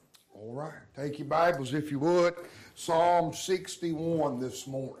All right, take your Bibles if you would. Psalm 61 this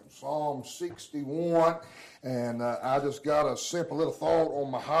morning. Psalm 61, and I just got a simple little thought on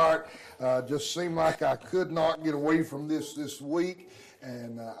my heart. Just seemed like I could not get away from this week,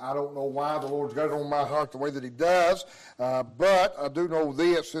 and I don't know why the Lord's got it on my heart the way that He does, but I do know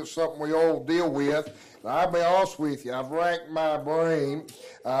this. It's something we all deal with. And I'll be honest with you, I've racked my brain.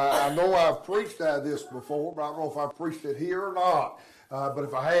 I know I've preached out of this before, but I don't know if I've preached it here or not. But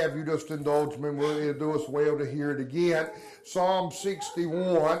if I have, you just indulge me. It'll do us well to hear it again. Psalm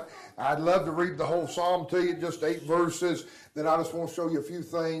 61. I'd love to read the whole psalm to you, just 8 verses. Then I just want to show you a few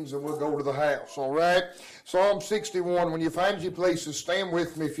things, and we'll go to the house. All right? Psalm 61. When you find your places, stand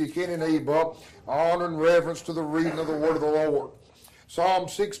with me if you can and able. Honor and reverence to the reading of the word of the Lord. Psalm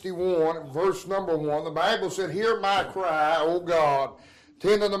 61, verse number 1. The Bible said, "Hear my cry, O God.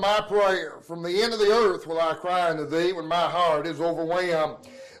 Tend unto my prayer. From the end of the earth will I cry unto thee when my heart is overwhelmed.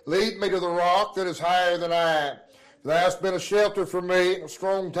 Lead me to the rock that is higher than I. Thou hast been a shelter for me, and a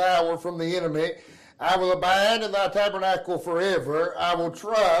strong tower from the enemy. I will abide in thy tabernacle forever. I will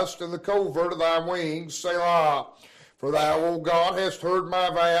trust in the covert of thy wings, Selah. For thou, O God, hast heard my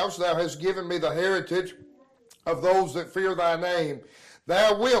vows. Thou hast given me the heritage of those that fear thy name.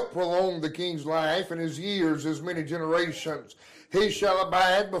 Thou wilt prolong the king's life, and his years as many generations. He shall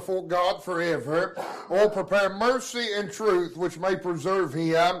abide before God forever. Oh, prepare mercy and truth, which may preserve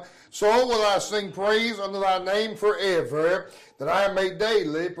him. So will I sing praise unto thy name forever, that I may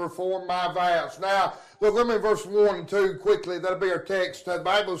daily perform my vows." Now, look, let me verse 1 and 2 quickly. That'll be our text. The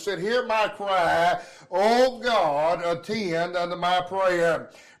Bible said, "Hear my cry, O God, attend unto my prayer.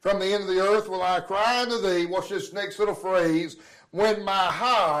 From the end of the earth will I cry unto thee." Watch this next little phrase. "When my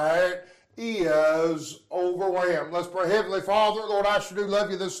heart is overwhelmed." Let's pray. Heavenly Father, Lord, I sure do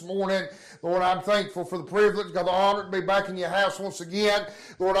love you this morning. Lord, I'm thankful for the privilege, got the honor to be back in your house once again.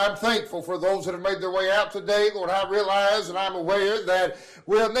 Lord, I'm thankful for those that have made their way out today. Lord, I realize and I'm aware that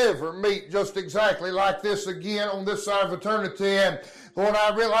we'll never meet just exactly like this again on this side of eternity. And Lord,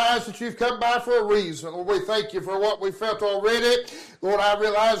 I realize that you've come by for a reason. Lord, we thank you for what we felt already. Lord, I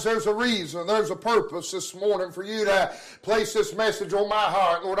realize there's a reason, there's a purpose this morning for you to place this message on my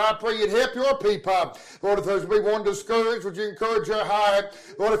heart. Lord, I pray you'd help your people. Lord, if there's be one discouraged, would you encourage your heart?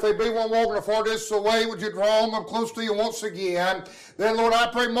 Lord, if there be one walking the farthest away, would you draw them close to you once again? Then, Lord, I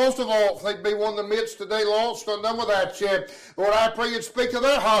pray most of all, if there be one in the midst today lost, undone without you, Lord, I pray you'd speak to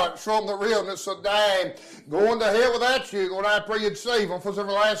their heart, show them the realness of dying, going to hell without you. Lord, I pray you'd save them for it's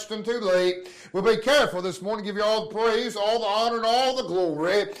everlasting too late. We'll be careful this morning to give you all the praise, all the honor, and all the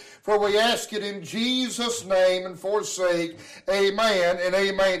glory, for we ask it in Jesus' name and for his sake. Amen and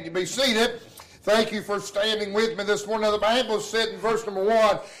amen. You be seated. Thank you for standing with me this morning. Now, the Bible said in verse number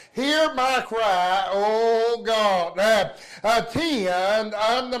 1, "Hear my cry, O God. Now, attend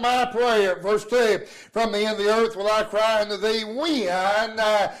unto my prayer." Verse 2, "From the end of the earth will I cry unto thee when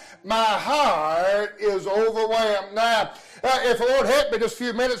my heart is overwhelmed." Now, if the Lord help me just a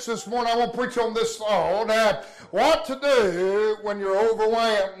few minutes this morning, I want to preach on this thought. What to do when you're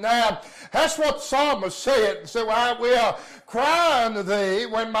overwhelmed. Now, that's what the psalmist said. He said, "Well, I will cry unto thee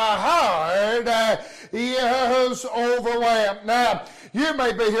when my heart is overwhelmed." Now, you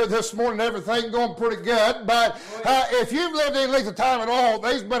may be here this morning, everything going pretty good, but if you've lived any length of time at all,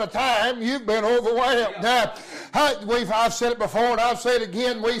 there's been a time you've been overwhelmed. I've said it before, and I'll say it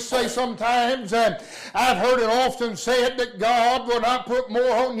again. We say sometimes, and I've heard it often said, that God will not put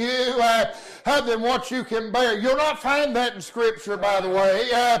more on you than what you can bear. You'll not find that in Scripture, by the way.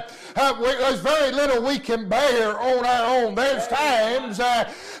 There's very little we can bear on our own. There's times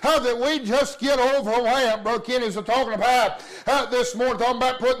that we just get overwhelmed. Brother Kenny's talking about this morning, talking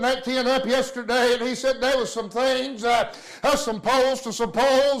about putting that tin up yesterday, and he said there was some things, some posts and some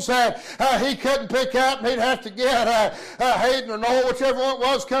poles that he couldn't pick out, and he'd have to get Hayden or Noel, whichever one it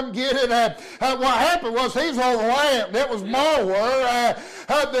was, come get it. What happened was he was overwhelmed. It was more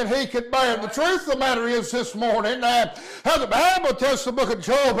than he could bear. The truth of the matter is this morning, the Bible tells the book of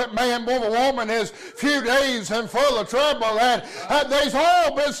Job that man, woman, woman is few days and full of trouble. And there's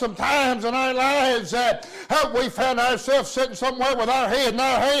all been some times in our lives that we found ourselves sitting somewhere with our head in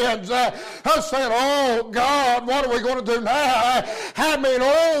our hands, saying, "Oh God, what are we going to do now?" I mean,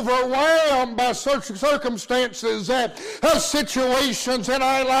 overwhelmed by circumstances and situations in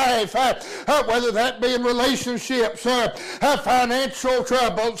our life, whether that be in relationships or financial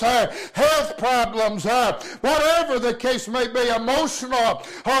troubles, health problems, whatever the case may be, emotional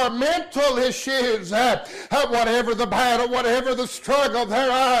or mental issues, whatever the battle, whatever the struggle,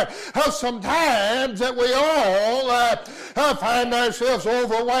 there are sometimes that we all find ourselves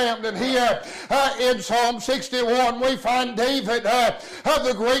overwhelmed. And here in Psalm 61 we find David,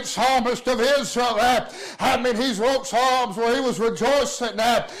 the great psalmist of Israel. He's wrote psalms where he was rejoicing.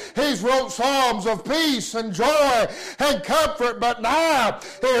 He's wrote psalms of peace and joy and comfort. But now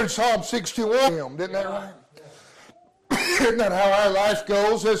here in Psalm 61, isn't that right? Isn't that how our life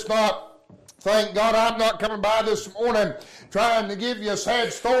goes? It's not, thank God I'm not coming by this morning trying to give you a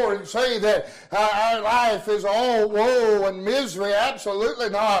sad story and say that our life is all woe and misery. Absolutely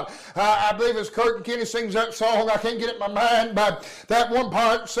not. I believe it's Kurt Kenny sings that song. I can't get it in my mind, but that one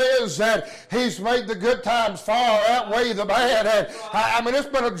part says that he's made the good times far outweigh the bad. And it's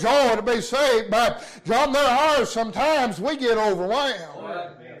been a joy to be saved, but John, there are some times we get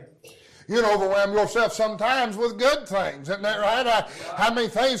overwhelmed. You can overwhelm yourself sometimes with good things, isn't that right? How many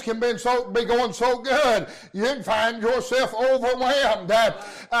things can be going so good, you can find yourself overwhelmed.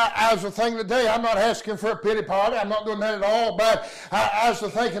 As a thing today, I'm not asking for a pity party. I'm not doing that at all. But as a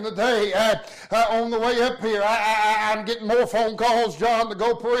thinking today, on the way up here, I'm getting more phone calls, John, to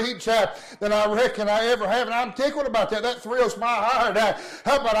go preach than I reckon I ever have. And I'm tickled about that. That thrills my heart.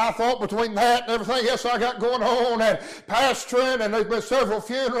 But I thought between that and everything else I got going on and pastoring, and there's been several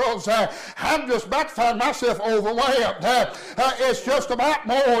funerals, I'm just about to find myself overwhelmed. It's just about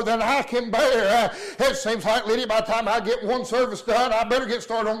more than I can bear. It seems like, Lydia, by the time I get one service done, I better get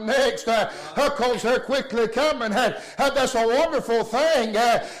started on the next because they're quickly coming. That's a wonderful thing,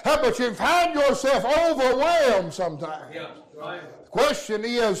 but you find yourself overwhelmed sometimes. Yeah, right. The question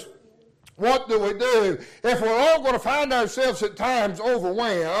is, what do we do? If we're all going to find ourselves at times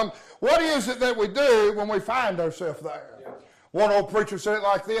overwhelmed, what is it that we do when we find ourselves there? One old preacher said it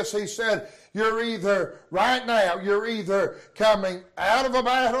like this. He said, you're either coming out of a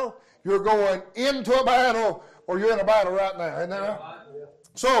battle, you're going into a battle, or you're in a battle right now. Isn't that right? Yeah.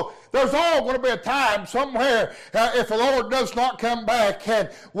 So there's all going to be a time somewhere, if the Lord does not come back and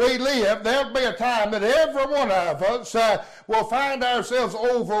we live, there'll be a time that every one of us will find ourselves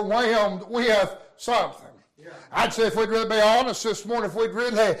overwhelmed with something. I'd say if we'd really be honest this morning, if we'd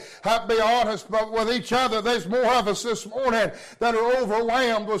really be honest with each other, there's more of us this morning that are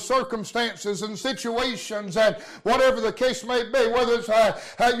overwhelmed with circumstances and situations and whatever the case may be, whether it's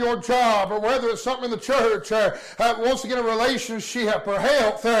at your job or whether it's something in the church or once again a relationship or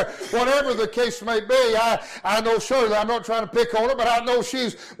health or whatever the case may be. I know Shirley, I'm not trying to pick on her, but I know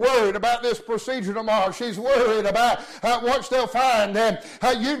she's worried about this procedure tomorrow. She's worried about what they'll find, and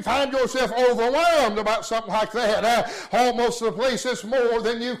you find yourself overwhelmed about something like that. Almost to the place it's more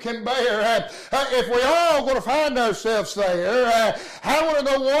than you can bear. If we all going to find ourselves there, I want to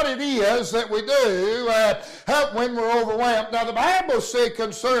know what it is that we do when we're overwhelmed. Now the Bible said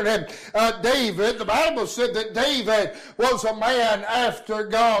concerning David, the Bible said that David was a man after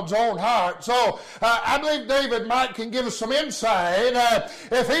God's own heart. So I believe David can give us some insight.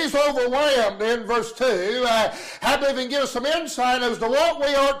 If he's overwhelmed in verse 2, I believe he can give us some insight as to what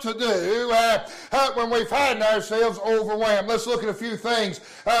we ought to do when we find ourselves overwhelmed. Let's look at a few things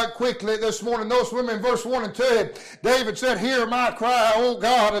quickly this morning. Notice with me in verse 1 and 2, David said, hear my cry, O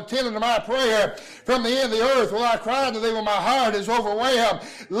God, attend unto my prayer. From the end of the earth will I cry unto thee when my heart is overwhelmed.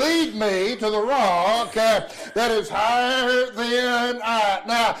 Lead me to the rock that is higher than I.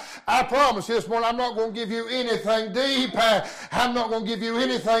 Now, I promise you this morning, I'm not going to give you anything deep. I'm not going to give you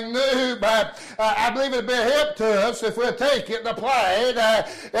anything new, but I believe it'd be a help to us if we'll take it and apply it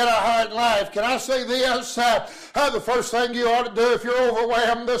in our heart and life. Can I say this? The first thing you ought to do if you're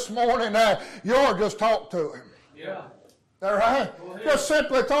overwhelmed this morning, you ought to just talk to him. Yeah. All right? Just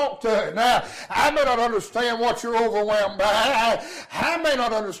simply talk to him. Now, I may not understand what you're overwhelmed by. I may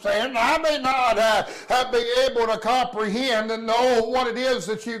not understand. I may not be able to comprehend and know what it is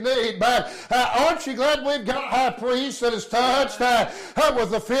that you need. But aren't you glad we've got a high priest that is touched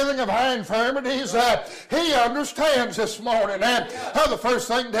with the feeling of our infirmities? He understands this morning. And the first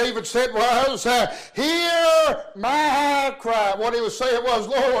thing David said was, hear my cry. What he was saying was,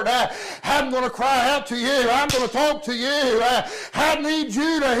 Lord, I'm going to cry out to you. I'm going to talk to you. I need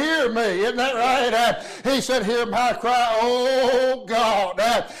you to hear me. Isn't that right? He said, hear my cry, oh God.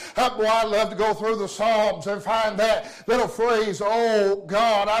 Boy, I love to go through the Psalms and find that little phrase, oh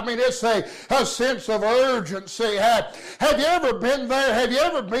God. I mean, it's a sense of urgency. Have you ever been there? Have you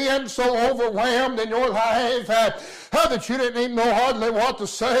ever been so overwhelmed in your life that you didn't even know hardly what to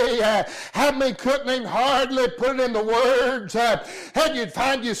say? How many couldn't even hardly put it into words? And you'd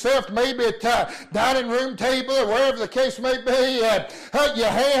find yourself maybe at dining room table or wherever the case may be, your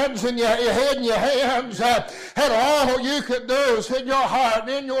hands and your head in your hands, and all you could do is in your heart and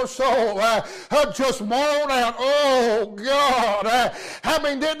in your soul just moan out, oh God. I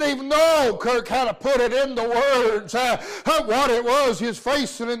mean, didn't even know Kirk how to put it into words what it was he was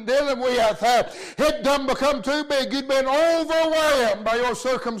facing and dealing with. It done become too big. You'd been overwhelmed by your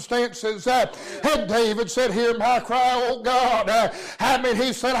circumstances. And David said, hear my cry, oh God. I mean,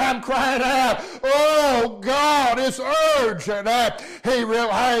 he said, I'm crying out, oh God, it's urgent. He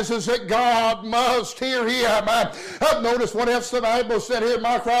realizes that God must hear him. Notice what else the Bible said, hear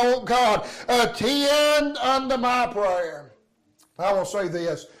my cry, oh God, attend unto my prayer. I will say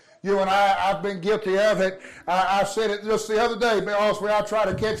this. You and I've been guilty of it. I said it just the other day. To be honest with you, I try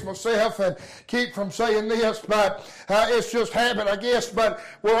to catch myself and keep from saying this, but it's just habit, I guess. But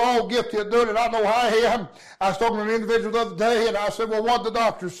we're all guilty of doing it. I know I am. I was talking to an individual the other day, and I said, well, what did the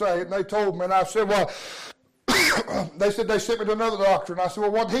doctor say? And they told me, and I said, well, they said they sent me to another doctor, and I said,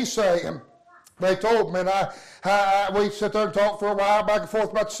 well, what did he say? And they told me, and we sit there and talk for a while back and forth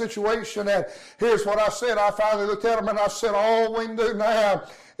about the situation, and here's what I said. I finally looked at them, and I said, all we can do now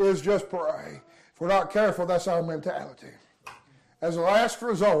is just pray. If we're not careful, that's our mentality. As a last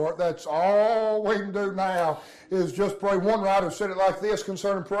resort, that's all we can do now is just pray. One writer said it like this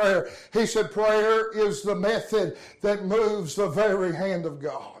concerning prayer. He said, prayer is the method that moves the very hand of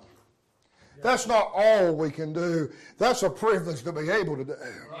God. That's not all we can do. That's a privilege to be able to do.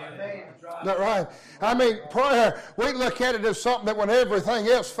 Isn't that right? I mean, prayer, we look at it as something that when everything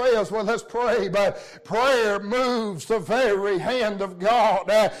else fails, well, let's pray. But prayer moves the very hand of God.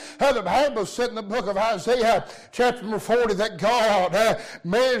 The Bible said in the book of Isaiah, chapter number 40, that God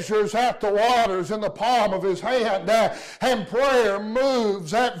measures out the waters in the palm of his hand. And prayer moves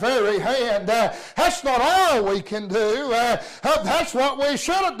that very hand. That's not all we can do. That's what we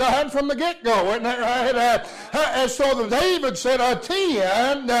should have done from the get-go. Isn't that right? And so David said,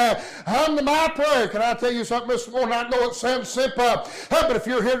 attend unto my prayer. Can I tell you something this morning? I know it sounds simple, but if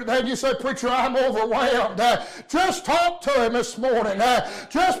you're here today and you say, preacher, I'm overwhelmed, just talk to him this morning.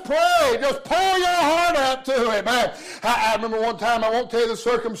 Just pray. Just pour your heart out to him. I remember one time, I won't tell you the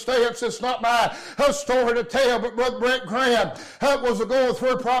circumstance. It's not my story to tell, but Brother Brett Graham was going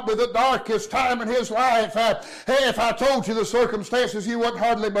through probably the darkest time in his life. If I told you the circumstances, you wouldn't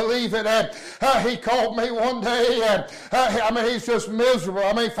hardly believe it. He called me one day, and I mean, he's just miserable.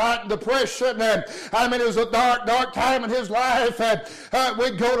 I mean, fighting depression, and I mean, it was a dark, dark time in his life, and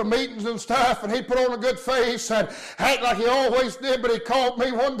we'd go to meetings and stuff, and he'd put on a good face and act like he always did, but he called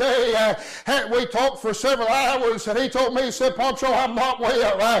me one day, and we talked for several hours, and he told me, he said, Pancho, I'm not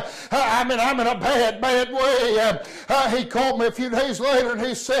well. I mean, I'm in a bad, bad way. He called me a few days later, and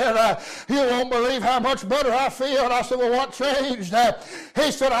he said, you won't believe how much better I feel. And I said, well, what changed?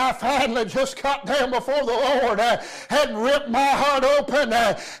 He said, I finally just got down before the Lord and ripped my heart open,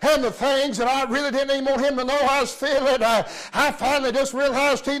 and the things that I really didn't even want him to know I was feeling, I finally just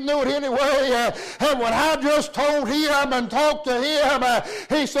realized he knew it anyway. And when I just told him and talked to him,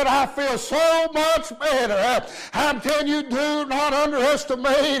 he said, I feel so much better. I'm telling you, do not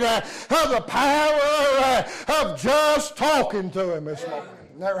underestimate the power of just talking to him this morning.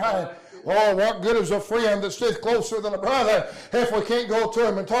 Isn't that right? Oh, what good is a friend that sits closer than a brother if we can't go to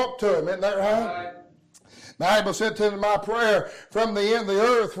him and talk to him? Isn't that right? The Bible said to my prayer, from the end of the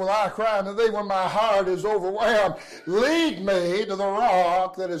earth will I cry unto thee when my heart is overwhelmed. Lead me to the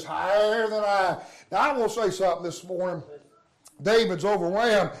rock that is higher than I. Now, I will say something this morning. David's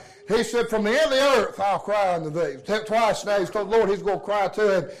overwhelmed. He said, from the end of the earth I'll cry unto thee. Twice now he's told the Lord he's going to cry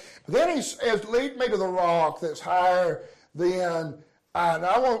to him. But then he says, lead me to the rock that's higher than I. Now,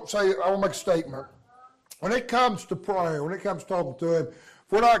 I want to make a statement. When it comes to prayer, when it comes to talking to him,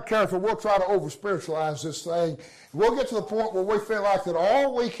 if we're not careful, we'll try to over-spiritualize this thing. We'll get to the point where we feel like that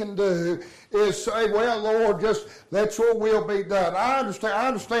all we can do is say, well, Lord, just let your will be done. I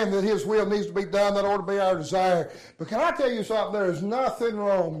understand that his will needs to be done. That ought to be our desire. But can I tell you something? There is nothing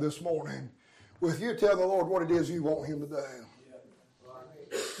wrong this morning with you tell the Lord what it is you want him to do.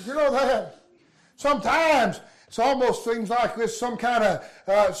 You know that? Sometimes it almost seems like this some kind of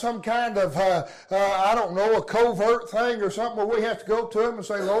I don't know, a covert thing or something where we have to go to him and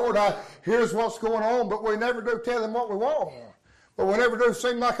say, Lord, here's what's going on, but we never do tell him what we want. But we never do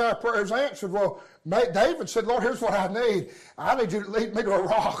seem like our prayers answered. Well, David said, Lord, here's what I need. I need you to lead me to a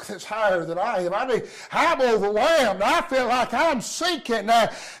rock that's higher than I am. I'm overwhelmed. I feel like I'm sinking. I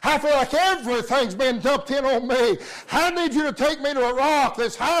feel like everything's been dumped in on me. I need you to take me to a rock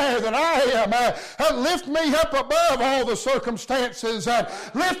that's higher than I am. Lift me up above all the circumstances.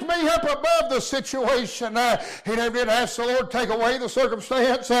 Lift me up above the situation. He never did ask the Lord to take away the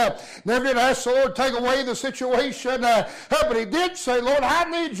circumstance. Never did ask the Lord to take away the situation. But he did say, Lord, I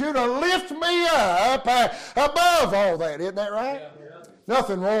need you to lift me up above all that. Isn't that right? Yeah.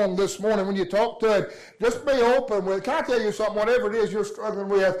 Nothing wrong this morning when you talk to him. Just be open with it. Can I tell you something? Whatever it is you're struggling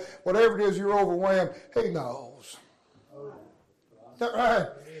with, whatever it is you're overwhelmed, he knows. Is that right?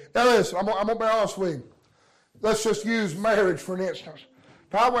 Now listen, I'm going to be honest with you. Let's just use marriage for an instance.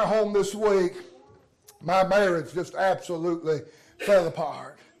 If I went home this week, my marriage just absolutely fell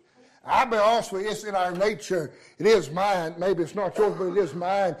apart. I'll be honest with you, it's in our nature. It is mine. Maybe it's not yours, but it is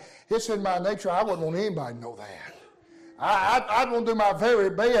mine. It's in my nature. I wouldn't want anybody to know that. I'd want to do my very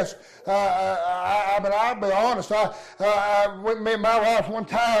best. But I'll be honest. Me and my wife one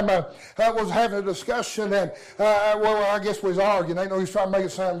time was having a discussion, and I guess we was arguing. I know he was trying to make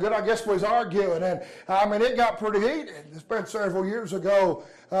it sound good. I guess we was arguing, and it got pretty heated. It's been several years ago.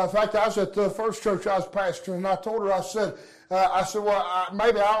 In fact, I was at the first church I was pastoring, and I told her, I said, well,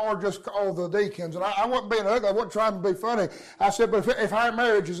 maybe I ought to just call the deacons. And I wasn't being ugly. I wasn't trying to be funny. I said, but if our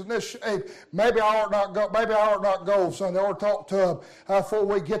marriage is in this shape, maybe I ought not go. Maybe I ought not go Sunday or talk to them before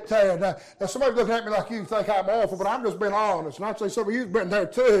we get there. Now somebody's looking at me like you think I'm awful, but I'm just being honest. And I'd say some of you've been there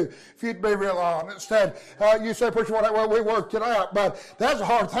too, if you'd be real honest. And you say, preacher, well, we worked it out. But that's a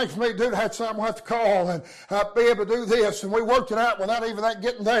hard thing for me to do, to have someone have to call and be able to do this. And we worked it out without even that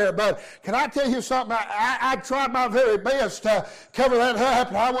getting there. But can I tell you something? I tried my very best to cover that up,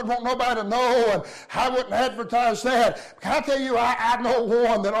 and I wouldn't want nobody to know, and I wouldn't advertise that. Can I tell you, I know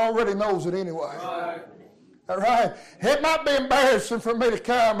one that already knows it anyway. Right. All right. It might be embarrassing for me to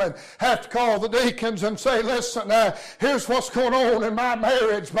come and have to call the deacons and say, listen, here's what's going on in my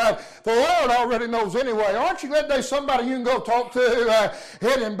marriage, but the Lord already knows anyway. Aren't you glad there's somebody you can go talk to?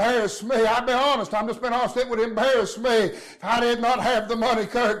 It embarrassed me. I'll be honest. I'm just being honest. It would embarrass me if I did not have the money,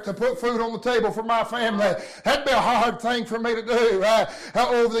 Kirk, to put food on the table for my family. That'd be a hard thing for me to do.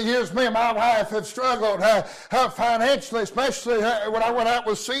 Over the years, me and my wife have struggled financially, especially when I went out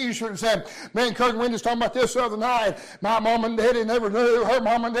with seizures. And me and Kirk, we just talking about this other night. My mom and daddy never knew. Her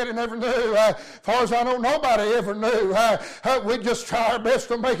mom and daddy never knew. As far as I know, nobody ever knew. We just try our best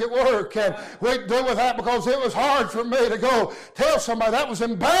to make it work. And we'd do with that because it was hard for me to go tell somebody. That was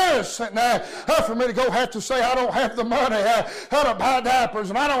embarrassing for me to go have to say I don't have the money to buy diapers,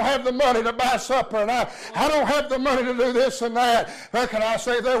 and I don't have the money to buy supper, and I don't have the money to do this and that. But can I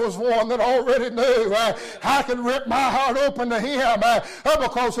say there was one that already knew? I could rip my heart open to him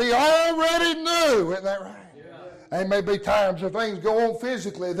because he already knew. Isn't that right? There may be times if things go on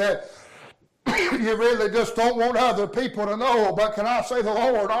physically that you really just don't want other people to know. But can I say the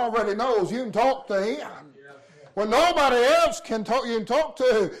Lord already knows? You can talk to him. When nobody else can talk, you can talk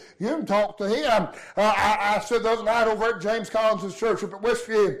to him. I said the other night over at James Collins' church up at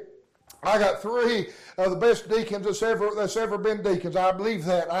Westview, I got 3 of the best deacons that's ever been deacons. I believe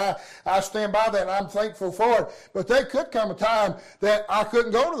that. I stand by that, and I'm thankful for it. But there could come a time that I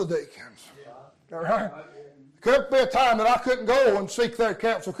couldn't go to the deacons. All right? Could be a time that I couldn't go and seek their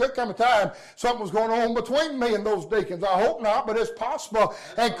counsel. Could come a time something was going on between me and those deacons. I hope not, but it's possible.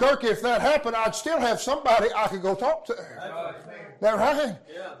 And Kirk, if that happened, I'd still have somebody I could go talk to. That right?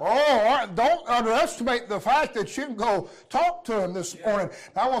 Yeah. Oh, don't underestimate the fact that you can go talk to him this morning.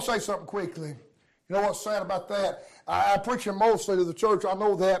 Now, I want to say something quickly. You know what's sad about that? I'm preaching mostly to the church. I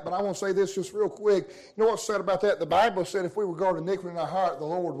know that, but I want to say this just real quick. You know what's sad about that? The Bible said if we regard iniquity in our heart, the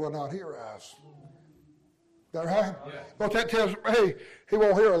Lord will not hear us. Is that right? Yeah. But that tells me he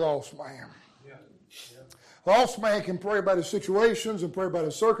won't hear a lost man. Yeah. Yeah. Lost man can pray about his situations and pray about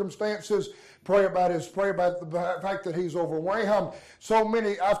his circumstances, pray about the fact that he's overwhelmed.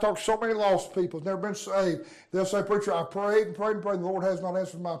 I've talked to so many lost people, never been saved. They'll say, preacher, I prayed and prayed and prayed, and the Lord has not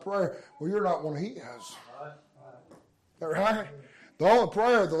answered my prayer. Well, you're not one he is. Right. Is that right? The only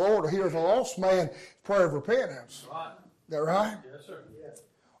prayer the Lord hears a lost man is prayer of repentance. Right. Is that right? Yes, sir.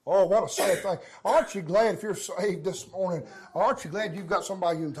 Oh, what a sad thing. Aren't you glad if you're saved this morning? Aren't you glad you've got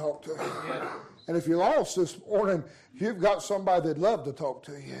somebody you can talk to? Yeah. And if you're lost this morning, you've got somebody that'd love to talk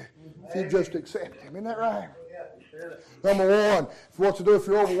to you if you just accept him. Isn't that right? Number one, what to do if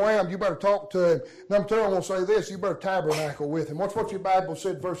you're overwhelmed, you better talk to him. Number two, I want to say this, you better tabernacle with him. Watch what your Bible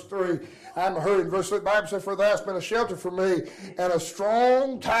said, verse 3. I'm hurrying. Verse 3, the Bible said, for thou hast been a shelter for me and a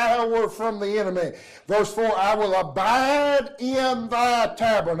strong tower from the enemy. Verse 4, I will abide in thy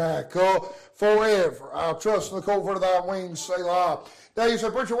tabernacle forever. I'll trust in the covert of thy wings, Selah. Now you say,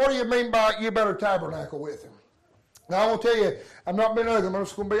 preacher, what do you mean by you better tabernacle with him? Now I want to tell you, I'm not being ugly, I'm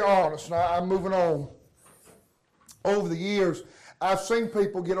just going to be honest. Now I'm moving on. Over the years, I've seen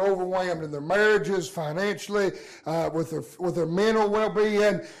people get overwhelmed in their marriages, financially, with their mental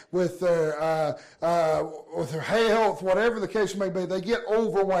well-being, with their health, whatever the case may be. They get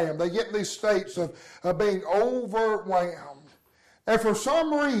overwhelmed. They get in these states of being overwhelmed. And for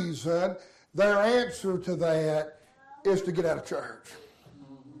some reason, their answer to that is to get out of church.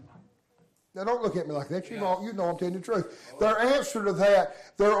 Now, don't look at me like that. You know I'm telling you the truth. Their answer to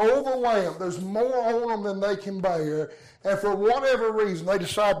that, they're overwhelmed. There's more on them than they can bear. And for whatever reason, they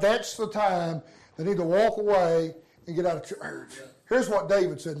decide that's the time they need to walk away and get out of church. Here's what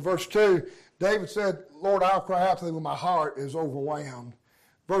David said in verse 2. David said, Lord, I'll cry out to thee when my heart is overwhelmed.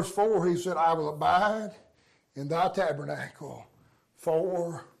 Verse 4, he said, I will abide in thy tabernacle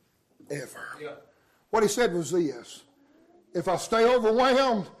forever. Yeah. What he said was this. If I stay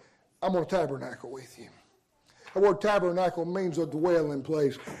overwhelmed, I'm going to tabernacle with you. The word tabernacle means a dwelling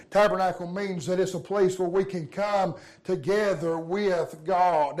place. Tabernacle means that it's a place where we can come together with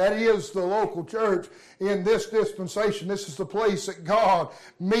God. That is the local church in this dispensation. This is the place that God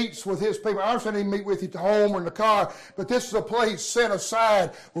meets with his people. I understand he meet with you at home or in the car, but this is a place set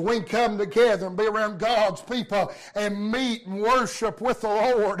aside where we can come together and be around God's people and meet and worship with the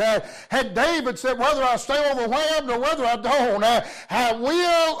Lord. Had David said, whether I stay overwhelmed or whether I don't, I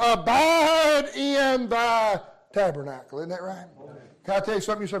will abide in thy tabernacle. Isn't that right? Can I tell you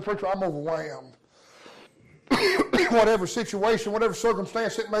something? You say, preacher, I'm overwhelmed. Whatever situation, whatever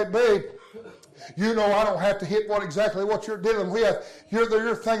circumstance it may be, you know I don't have to hit exactly what you're dealing with.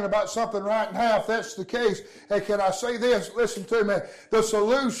 You're thinking about something right now. If that's the case, hey, can I say this? Listen to me. The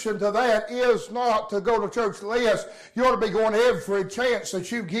solution to that is not to go to church less. You ought to be going every chance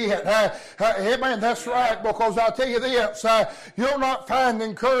that you get. Amen, that's right, because I'll tell you this. You'll not find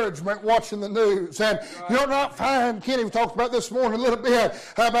encouragement watching the news. And you'll not find, Kenny talked about this morning a little bit,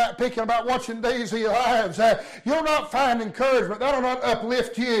 about watching Days of Your Lives. You'll not find encouragement. That'll not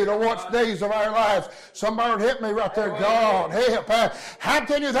uplift you to watch Days of Our Lives. Somebody would hit me right there. God, help. I'm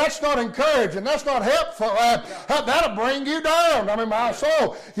telling you, that's not encouraging. That's not helpful. That'll bring you down. I mean, my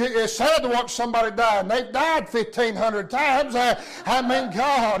soul. It's sad to watch somebody die, and they've died 1,500 times. I mean,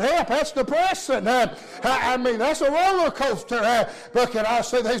 God, help. That's depressing. I mean, that's a roller coaster. But can I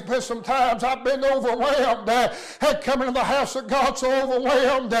say, there's been some times I've been overwhelmed. Had come into the house of God so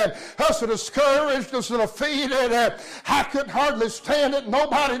overwhelmed and so discouraged and so defeated. I couldn't hardly stand it.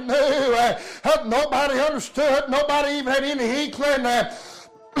 Nobody knew. Nobody understood. Nobody even had any inkling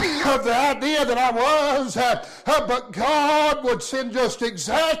of the idea that I was. But God would send just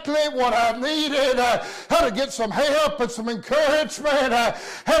exactly what I needed to get some help and some encouragement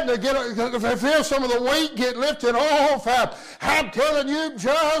and to feel some of the weight get lifted off. I'm telling you,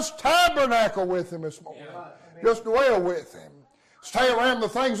 just tabernacle with him this morning. Just dwell with him. Stay around the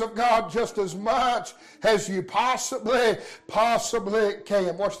things of God just as much as you possibly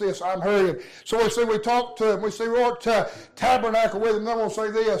can. Watch this. I'm hurrying. So we talk to him. We say, Lord, tabernacle with him. Then we'll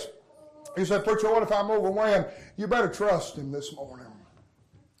say this. He said, preacher, what if I'm overwhelmed? You better trust him this morning.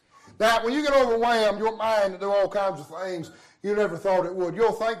 Now, when you get overwhelmed, your mind will do all kinds of things you never thought it would.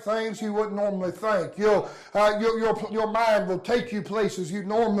 You'll think things you wouldn't normally think. Your mind will take you places you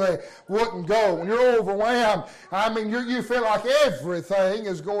normally wouldn't go. When you're overwhelmed, I mean, you feel like everything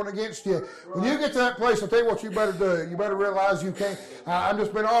is going against you. When you get to that place, I'll tell you what you better do. You better realize you can't. I'm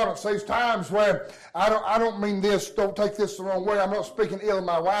just being honest. There's times where I don't mean this. Don't take this the wrong way. I'm not speaking ill of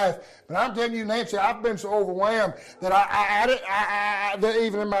my wife, but I'm telling you, Nancy, I've been so overwhelmed that that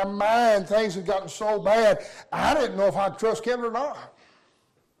even in my mind, things have gotten so bad. I didn't know if I'd trust Kevin or not.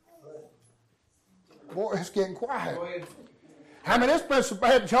 Boy, it's getting quiet. I mean, it's been so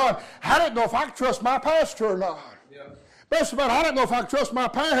bad, John. I didn't know if I could trust my pastor or not. Best about it, I didn't know if I could trust my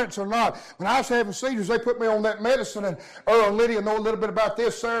parents or not. When I was having seizures, they put me on that medicine, and Earl and Lydia know a little bit about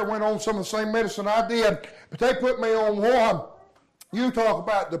this. Sarah went on some of the same medicine I did, but they put me on one. You talk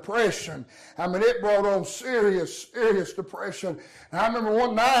about depression. I mean, it brought on serious depression. And I remember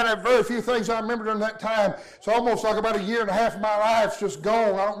one night, I have very few things I remember during that time. It's almost like about a year and a half of my life's just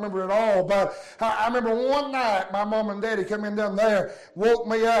gone. I don't remember it all. But I remember one night, my mom and daddy come in down there, woke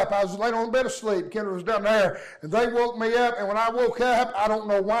me up. I was laying on the bed asleep. Kendra was down there. And they woke me up. And when I woke up, I don't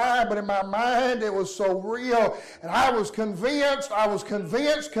know why, but in my mind, it was so real. And I was convinced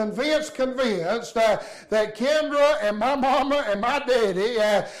that Kendra and my mama and my daddy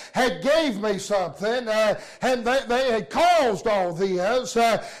had gave me something, and they had caused all this,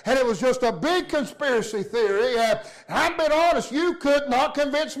 and it was just a big conspiracy theory. I've been honest, you could not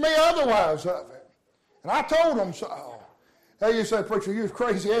convince me otherwise of it. And I told them so. Hey, you say, preacher, you're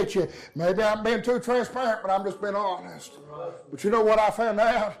crazy, ain't you? Maybe I'm being too transparent, but I'm just being honest. But you know what I found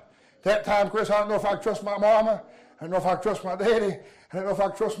out? That time, Chris, I don't know if I could trust my mama. I don't know if I could trust my daddy. I don't know if I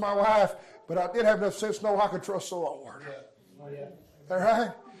could trust my wife. But I did have enough sense to know I could trust the Lord. Yeah. Oh, yeah. All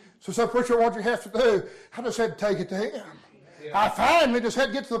right? So, preacher, what you have to do, I just had to take it to Him. Yeah. I finally just had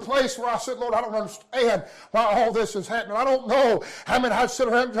to get to the place where I said, Lord, I don't understand why all this is happening. I don't know. I mean, I'd sit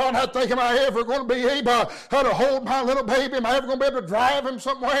around, John, I'd think, am I ever going to be able to hold my little baby? Am I ever going to be able to drive him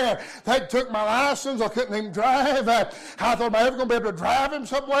somewhere? They took my license. I couldn't even drive. I thought, am I ever going to be able to drive him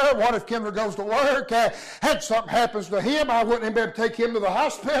somewhere? What if Kendra goes to work? Had something happens to him, I wouldn't even be able to take him to the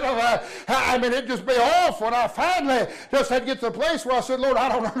hospital. I mean, it'd just be awful. And I finally just had to get to the place where I said, Lord, I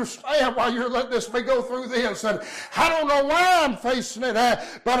don't understand why you're letting me go through this. And I don't know why I'm facing it,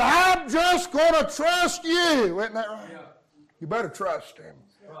 but I'm just going to trust you. Isn't that right? Yeah. You better trust Him.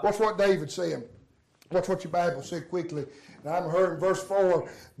 Watch what David said. Watch what your Bible said quickly. Now I'm heard in verse 4,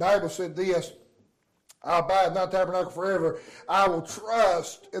 the Bible said this, I'll abide in thy tabernacle forever. I will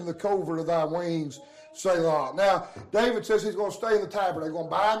trust in the covert of thy wings, Selah. Now, David says he's going to stay in the tabernacle, he's going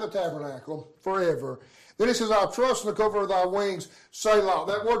to abide in the tabernacle forever. Then he says, I'll trust in the covert of thy wings, Selah.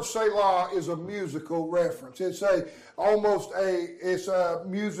 That word Selah is a musical reference. It's a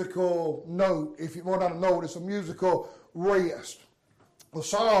musical note. If you want to note, it's a musical rest. The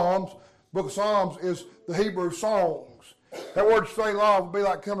Psalms, book of Psalms, is the Hebrew songs. That word Selah would be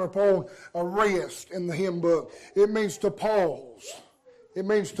like coming upon a rest in the hymn book. It means to pause. It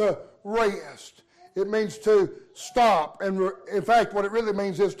means to rest. It means to stop. And in fact, what it really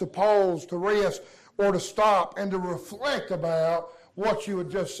means is to pause, to rest, or to stop and to reflect about what you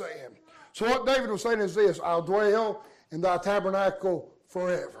had just said. So what David was saying is this, I'll dwell in thy tabernacle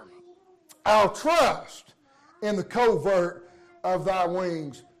forever. I'll trust in the covert of thy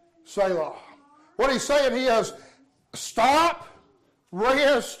wings, Selah. What he's saying is, stop,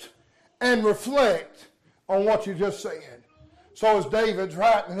 rest, and reflect on what you just said. So as David's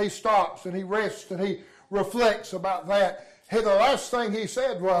writing, and he stops, and he rests, and he reflects about that. The last thing he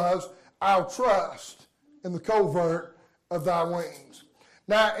said was, I'll trust in the covert of thy wings.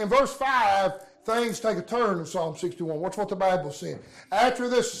 Now, in verse 5, things take a turn in Psalm 61. Watch what the Bible said. After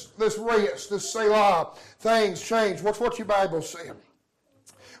this rest, this Selah, things change. Watch what your Bible said.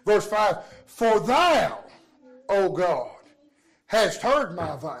 Verse 5, for thou, O God, hast heard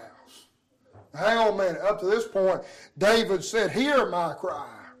my vows. Hang on a minute. Up to this point, David said, hear my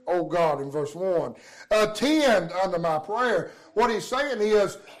cry, O God, in verse 1. Attend unto my prayer. What he's saying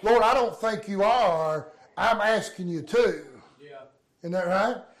is, Lord, I don't think you are. I'm asking you to. Yeah. Isn't that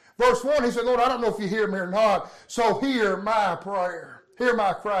right? Verse 1, he said, Lord, I don't know if you hear me or not, so hear my prayer. Hear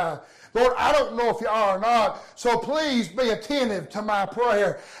my cry. Lord, I don't know if you are or not, so please be attentive to my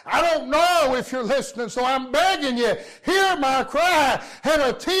prayer. I don't know if you're listening, so I'm begging you, hear my cry and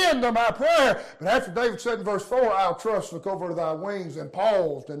attend to my prayer. But after David said in verse 4, I'll trust in the covert of thy wings, and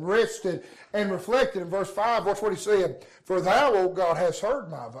paused and rested and reflected in verse 5, watch what he said. For thou, O God, hast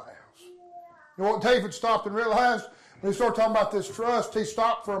heard my vows. You know what David stopped and realized? When he started talking about this trust, he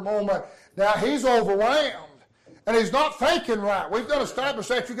stopped for a moment. Now, he's overwhelmed. And he's not thinking right. We've got to establish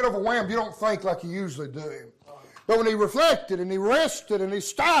that. If you get overwhelmed, you don't think like you usually do. But when he reflected and he rested and he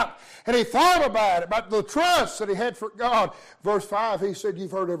stopped and he thought about it, about the trust that he had for God, verse 5, he said, you've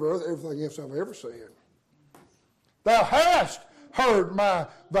heard everything else I've ever said. Thou hast heard my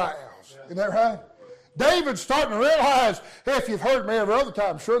vows. Isn't that right? David's starting to realize, if you've heard me every other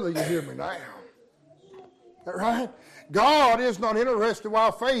time, surely you hear me now. Is that right? God is not interested,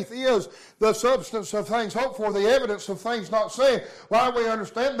 while faith is the substance of things hoped for, the evidence of things not seen. While we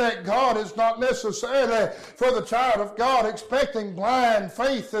understand that, God is not necessarily for the child of God expecting blind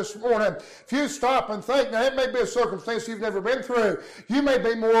faith this morning. If you stop and think, now it may be a circumstance you've never been through. You may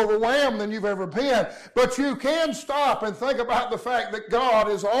be more overwhelmed than you've ever been. But you can stop and think about the fact that God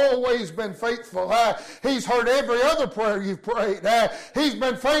has always been faithful. He's heard every other prayer you've prayed. He's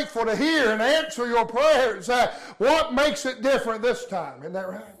been faithful to hear and answer your prayers. What makes it different this time. Isn't that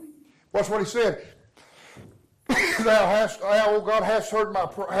right? Watch what he said. Thou, O God, hast heard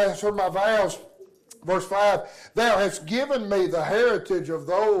my vows. Verse 5, thou hast given me the heritage of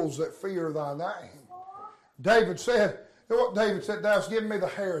those that fear thy name. David said, you know what David said? Thou hast given me the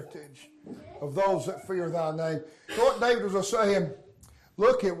heritage of those that fear thy name. You know what David was saying?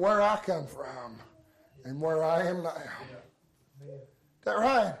 Look at where I come from and where I am now. Is that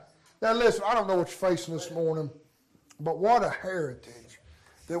right? Now listen, I don't know what you're facing this morning, but what a heritage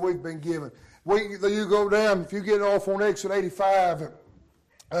that we've been given. You go down, if you get off on exit 85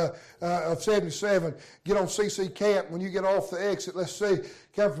 of 77, get on CC Camp. When you get off the exit, let's see,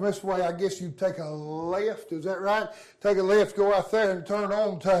 come from this way, I guess you take a left, is that right? Take a left, go out there and turn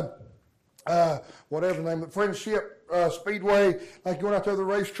on to whatever the name of it, Friendship Speedway, like going out there to the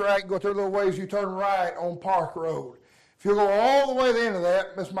racetrack, go out there a little ways, you turn right on Park Road. If you go all the way to the end of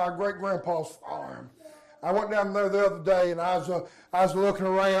that, that's my great-grandpa's farm. I went down there the other day, and I was looking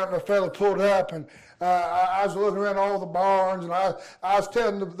around, and a fella pulled up, and I was looking around all the barns, and I was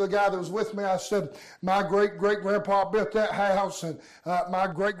telling the guy that was with me, I said, my great-great-grandpa built that house, and my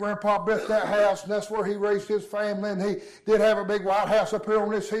great-grandpa built that house, and that's where he raised his family, and he did have a big white house up here on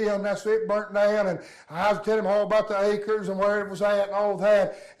this hill, and that's it burnt down, and I was telling him all about the acres and where it was at and all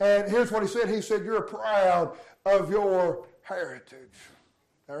that, and here's what he said. He said, you're proud of your heritage.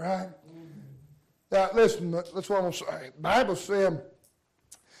 All right? Now, listen, that's what I'm going to say. The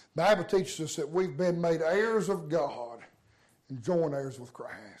Bible teaches us that we've been made heirs of God and joint heirs with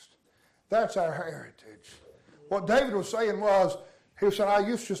Christ. That's our heritage. What David was saying was, he said, I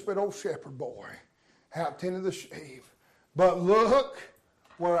used to just be an old shepherd boy out tending the sheep. But look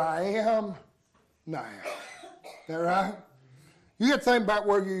where I am now. Is that right? You got to think about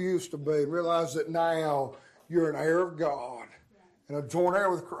where you used to be and realize that now you're an heir of God and a joint heir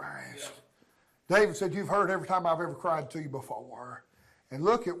with Christ. David said, you've heard every time I've ever cried to you before. And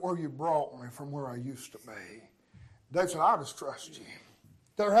look at where you brought me from where I used to be. David said, I'll just trust you.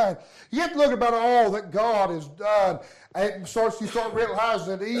 That's right. You have to look about all that God has done. And you start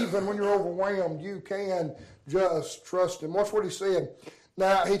realizing that even when you're overwhelmed, you can just trust him. Watch what he said.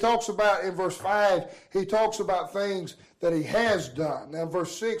 Now, he talks about, in verse 5, he talks about things that he has done. Now, in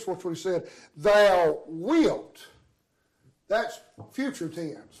verse 6, watch what he said. Thou wilt. That's future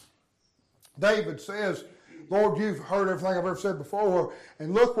tense. David says, Lord, you've heard everything I've ever said before,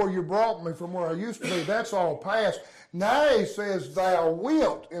 and look where you brought me from where I used to be. That's all past. Now he says, thou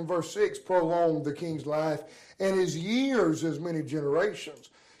wilt, in verse 6, prolong the king's life, and his years as many generations.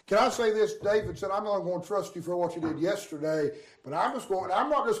 Can I say this? David said, I'm not going to trust you for what you did yesterday, but I'm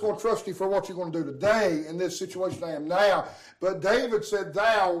not just going to trust you for what you're going to do today in this situation I am now. But David said,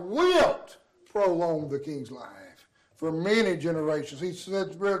 thou wilt prolong the king's life for many generations. He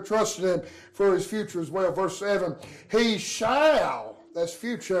said, trusted him for his future as well. Verse 7, he shall, that's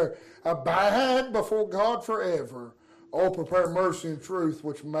future, abide before God forever. Oh, prepare mercy and truth,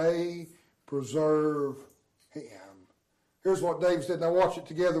 which may preserve him. Here's what David said. Now watch it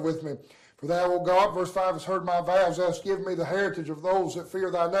together with me. For thou, O God, verse 5, hast heard my vows. Thou hast given me the heritage of those that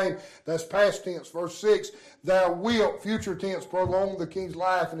fear thy name. That's past tense. Verse 6, thou wilt, future tense, prolong the king's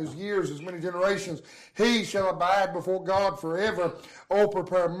life and his years as many generations. He shall abide before God forever. O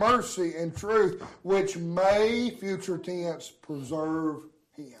prepare mercy and truth, which may, future tense, preserve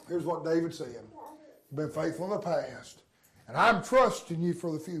him. Here's what David said. You've been faithful in the past, and I'm trusting you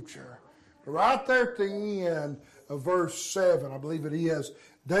for the future. Right there at the end of verse 7, I believe it is,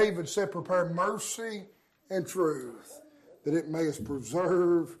 David said, prepare mercy and truth, that it may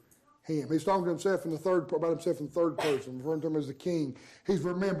preserve him. He's talking to himself about himself in the third person, referring to him as the king. He's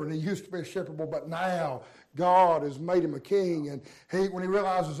remembering he used to be a shepherd boy, but now God has made him a king. And when he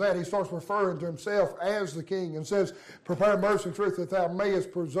realizes that, he starts referring to himself as the king and says, prepare mercy and truth that thou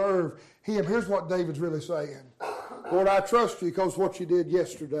mayest preserve him. Here's what David's really saying. Lord, I trust you because of what you did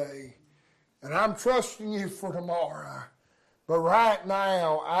yesterday. And I'm trusting you for tomorrow. But right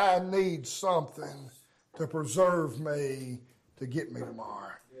now, I need something to preserve me to get me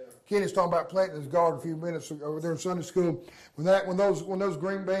tomorrow. Yeah. Kenny's talking about planting his garden a few minutes ago over there in Sunday school. When those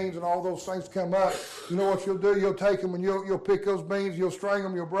green beans and all those things come up, you know what you'll do? You'll take them and you'll pick those beans, you'll string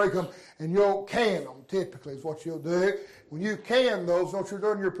them, you'll break them, and you'll can them, typically is what you'll do. When you can those, what you're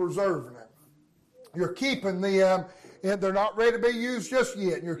doing, you're preserving them. You're keeping them, and they're not ready to be used just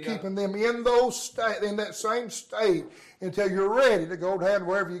yet. And you're keeping them in that same state until you're ready to go down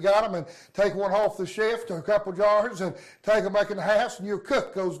wherever you got them and take one off the shelf to a couple jars and take them back in the house and you'll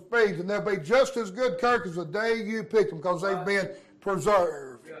cook those beans. And they'll be just as good, Kirk, as the day you picked them because they've been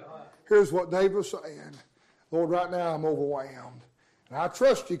preserved. Here's what David was saying. Lord, right now I'm overwhelmed. And I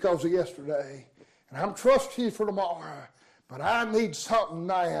trust you because of yesterday. and I'm trusting you for tomorrow, but I need something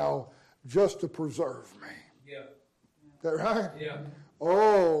now just to preserve me. Yeah. Is that right? Yeah.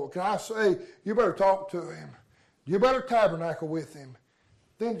 Oh, can I say, you better talk to him. You better tabernacle with him.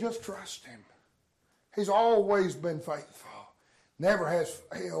 Then just trust him. He's always been faithful. Never has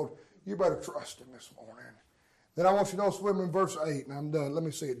failed. You better trust him this morning. Then I want you to notice with me in verse 8, and I'm done. Let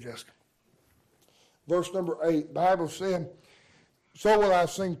me see it, Jessica. Verse number 8, the Bible said, so will I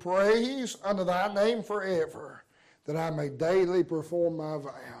sing praise unto thy name forever, that I may daily perform my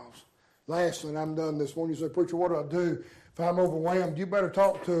vows. Lastly, and I'm done this morning. You say, preacher, what do I do if I'm overwhelmed? You better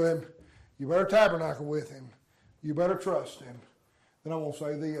talk to him. You better tabernacle with him. You better trust him. Then I won't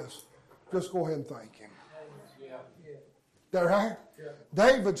say this. Just go ahead and thank him. Yeah. Is that right? Yeah.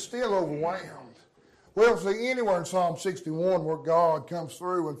 David's still overwhelmed. Well, see, anywhere in Psalm 61 where God comes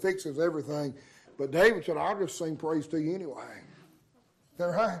through and fixes everything. But David said, I'll just sing praise to you anyway. Is that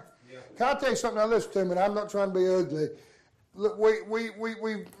right? Yeah. Can I tell you something? Now listen to me, and I'm not trying to be ugly. Look,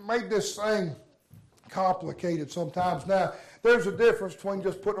 we made this thing complicated sometimes. Now, there's a difference between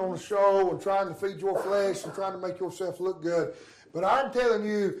just putting on a show and trying to feed your flesh and trying to make yourself look good. But I'm telling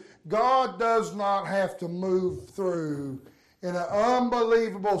you, God does not have to move through in an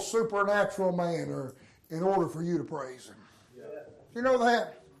unbelievable supernatural manner in order for you to praise him. Yeah. You know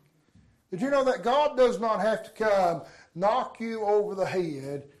that? Did you know that God does not have to come knock you over the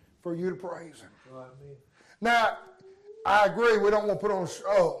head for you to praise him? Right. Now, I agree we don't want to put on a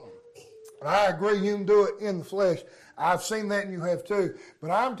show. I agree you can do it in the flesh. I've seen that and you have too.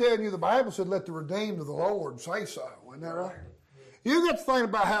 But I'm telling you, the Bible said, let the redeemed of the Lord say so. Isn't that right? You get to think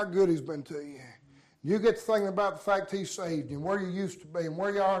about how good he's been to you. You get to thinking about the fact he saved you and where you used to be and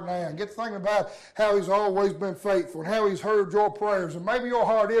where you are now. And get to thinking about how he's always been faithful and how he's heard your prayers. And maybe your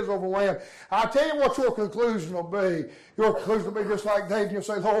heart is overwhelmed. I'll tell you what your conclusion will be. Your conclusion will be just like David. You'll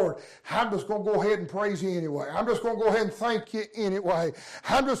say, Lord, I'm just going to go ahead and praise you anyway. I'm just going to go ahead and thank you anyway.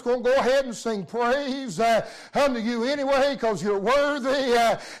 I'm just going to go ahead and sing praise unto you anyway because you're worthy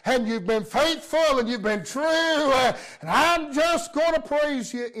and you've been faithful and you've been true. And I'm just going to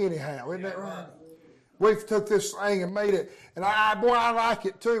praise you anyhow. Isn't that right? We've took this thing and made it, and I like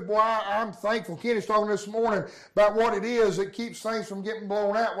it too. Boy, I'm thankful. Kenny's talking this morning about what it is that keeps things from getting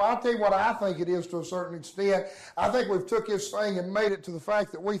blown out. Well, I'll tell you what I think it is to a certain extent. I think we've took this thing and made it to the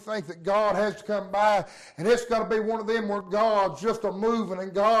fact that we think that God has to come by, and it's got to be one of them where God's just a moving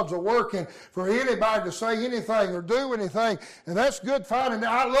and God's a working for anybody to say anything or do anything, and that's good, fine. And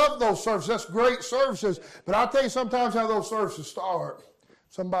I love those services. That's great services, but I'll tell you sometimes how those services start.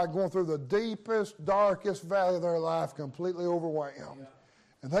 Somebody going through the deepest, darkest valley of their life, completely overwhelmed. Yeah.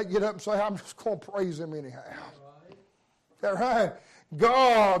 And they get up and say, I'm just going to praise him anyhow. Right. Is that right?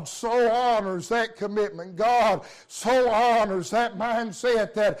 God so honors that commitment. God so honors that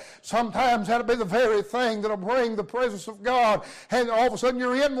mindset that sometimes that'll be the very thing that'll bring the presence of God. And all of a sudden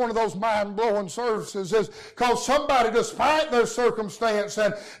you're in one of those mind-blowing services is because somebody, despite their circumstance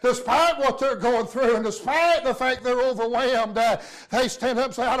and despite what they're going through and despite the fact they're overwhelmed, they stand up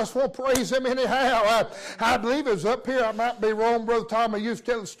and say, I just want to praise him anyhow. I believe it was up here. I might be wrong. Brother Tom, I used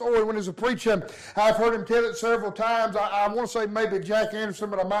to tell the story when he was preaching. I've heard him tell it several times. I want to say maybe Jack Anderson,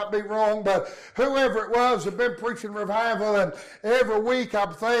 but I might be wrong, but whoever it was had been preaching revival, and every week I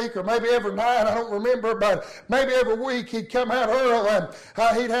think, or maybe every night, I don't remember, but maybe every week he'd come out early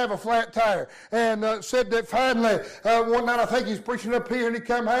and he'd have a flat tire, and said that finally one night I think he's preaching up here and he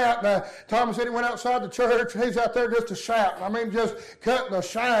come out, and Tommy said he went outside the church and he's out there just a shouting. I mean just cutting a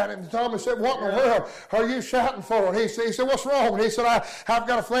shine, and Tommy said, what in the world are you shouting for? And he said, what's wrong? And he said, I've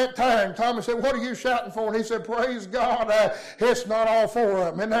got a flat tire. And Tommy said, what are you shouting for? And he said, praise God, it's not all for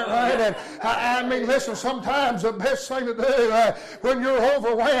them. Isn't that right? And I mean, listen, sometimes the best thing to do when you're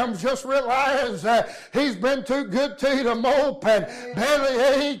overwhelmed, just realize he's been too good to you to mope and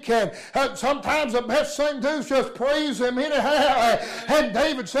belly ache. And sometimes the best thing to do is just praise him anyhow. And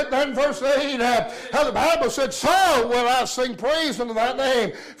David said that in verse 8, the Bible said, so will I sing praise unto thy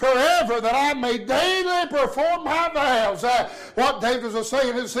name forever, that I may daily perform my vows. What David was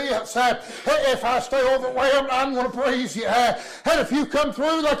saying is this, if I stay overwhelmed, I'm going to praise you. And if you come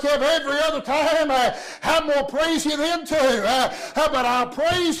through like you have every other time, I'm going to praise you then too. But I'll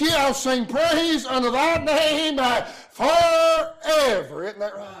praise you, I'll sing praise unto thy name forever. Isn't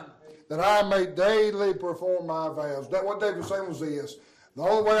that right? That I may daily perform my vows. That what David was saying was this. The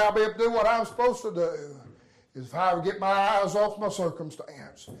only way I'll be able to do what I'm supposed to do is if I would get my eyes off my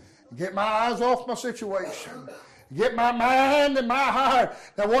circumstance, get my eyes off my situation, get my mind and my heart.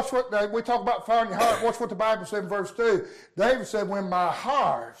 Now watch what, we talk about fire in your heart. Watch what the Bible said in verse 2. David said, when my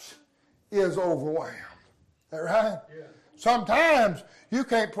heart is overwhelmed. Is that right? Yeah. Sometimes you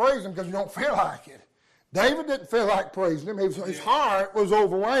can't praise him because you don't feel like it. David didn't feel like praising him. His heart was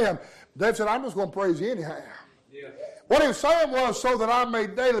overwhelmed. David said, I'm just going to praise you anyhow. Yeah. What he was saying was, so that I may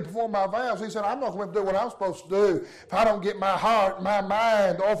daily perform my vows. He said, I'm not going to do what I'm supposed to do if I don't get my heart, my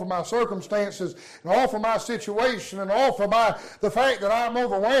mind off of my circumstances and off of my situation and off of the fact that I'm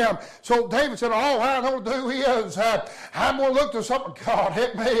overwhelmed. So David said, all I know to do is I'm going to look to something. God,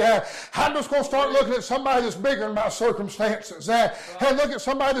 help me. I'm just going to start looking at somebody that's bigger than my circumstances. And look at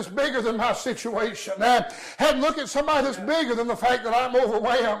somebody that's bigger than my situation. And look at somebody that's bigger than the fact that I'm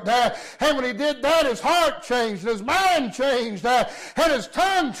overwhelmed. And when he did that, his heart changed, his mind changed, and his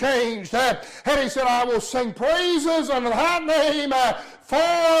tongue changed, and he said, I will sing praises unto thy name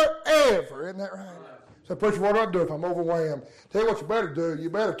forever. Isn't that right? So, preacher, what do I do if I'm overwhelmed? Tell you what you better do. You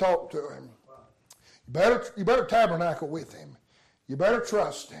better talk to him. You better tabernacle with him. You better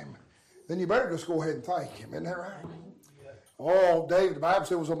trust him. Then you better just go ahead and thank him. Isn't that right? Oh, David, the Bible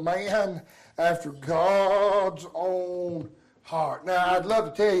said, was a man after God's own heart. Now, I'd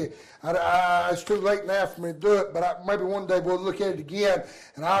love to tell you, it's too late now for me to do it, but maybe one day we'll look at it again,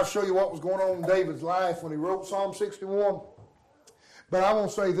 and I'll show you what was going on in David's life when he wrote Psalm 61. But I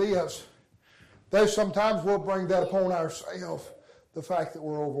want to say this. There's sometimes we'll bring that upon ourselves, the fact that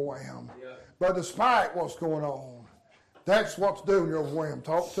we're overwhelmed. Yeah. But despite what's going on, that's what to do when you're overwhelmed.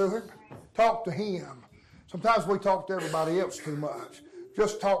 Talk to him. Talk to him. Sometimes we talk to everybody else too much.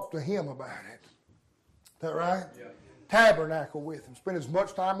 Just talk to him about it. Is that right? Yeah. Tabernacle with him. Spend as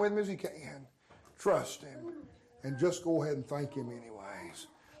much time with him as you can. Trust him. And just go ahead and thank him anyways.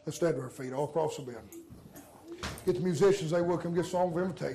 Let's stand to our feet all across the building. Get the musicians, they will come get a song of invitation.